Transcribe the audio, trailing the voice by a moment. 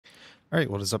Alright,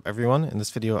 what is up everyone? In this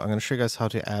video, I'm going to show you guys how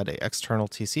to add an external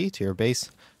TC to your base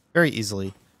very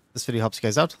easily. This video helps you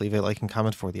guys out. Leave a like and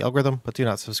comment for the algorithm, but do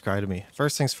not subscribe to me.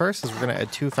 First things first is we're going to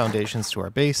add two foundations to our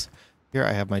base. Here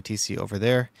I have my TC over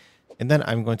there. And then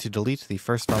I'm going to delete the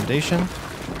first foundation.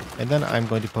 And then I'm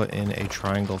going to put in a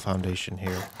triangle foundation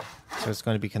here. So it's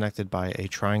going to be connected by a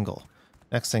triangle.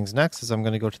 Next things next is I'm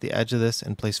going to go to the edge of this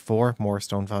and place 4 more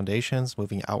stone foundations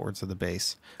moving outwards of the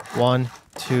base. 1,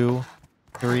 2,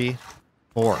 3,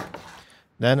 4.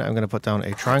 Then I'm going to put down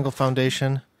a triangle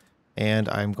foundation and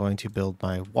I'm going to build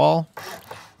my wall,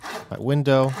 my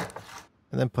window,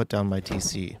 and then put down my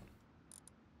TC.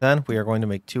 Then we are going to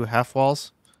make 2 half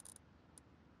walls,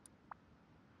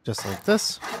 just like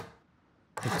this,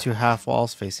 with 2 half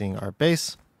walls facing our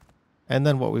base. And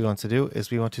then what we want to do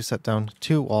is we want to set down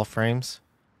 2 wall frames,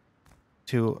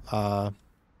 2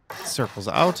 circles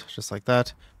out, just like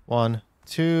that. 1,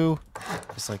 2,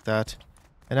 just like that.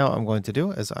 And now what I'm going to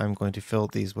do is I'm going to fill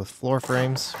these with floor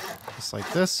frames, just like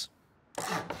this.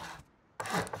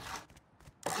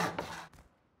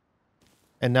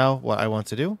 And now what I want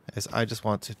to do is I just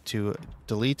want to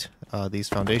delete these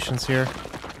foundations here.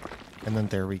 And then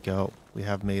there we go. We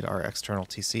have made our external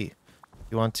TC. If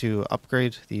you want to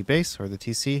upgrade the base or the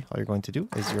TC, all you're going to do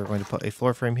is you're going to put a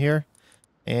floor frame here.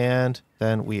 And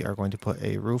then we are going to put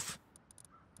a roof.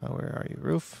 Where are you,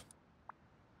 roof?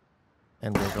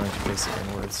 And we're going to face it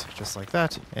inwards, just like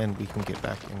that. And we can get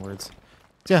back inwards.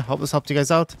 So yeah, hope this helped you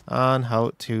guys out on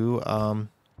how to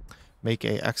make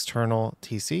a external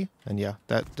TC. And yeah,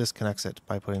 that disconnects it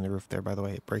by putting the roof there, by the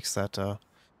way. It breaks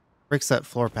that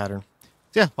floor pattern.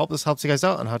 So yeah, hope this helps you guys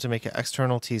out on how to make an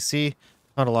external TC.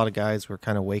 Not a lot of guys were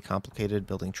kind of way complicated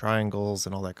building triangles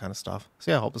and all that kind of stuff. So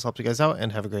yeah, hope this helped you guys out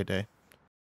and have a great day.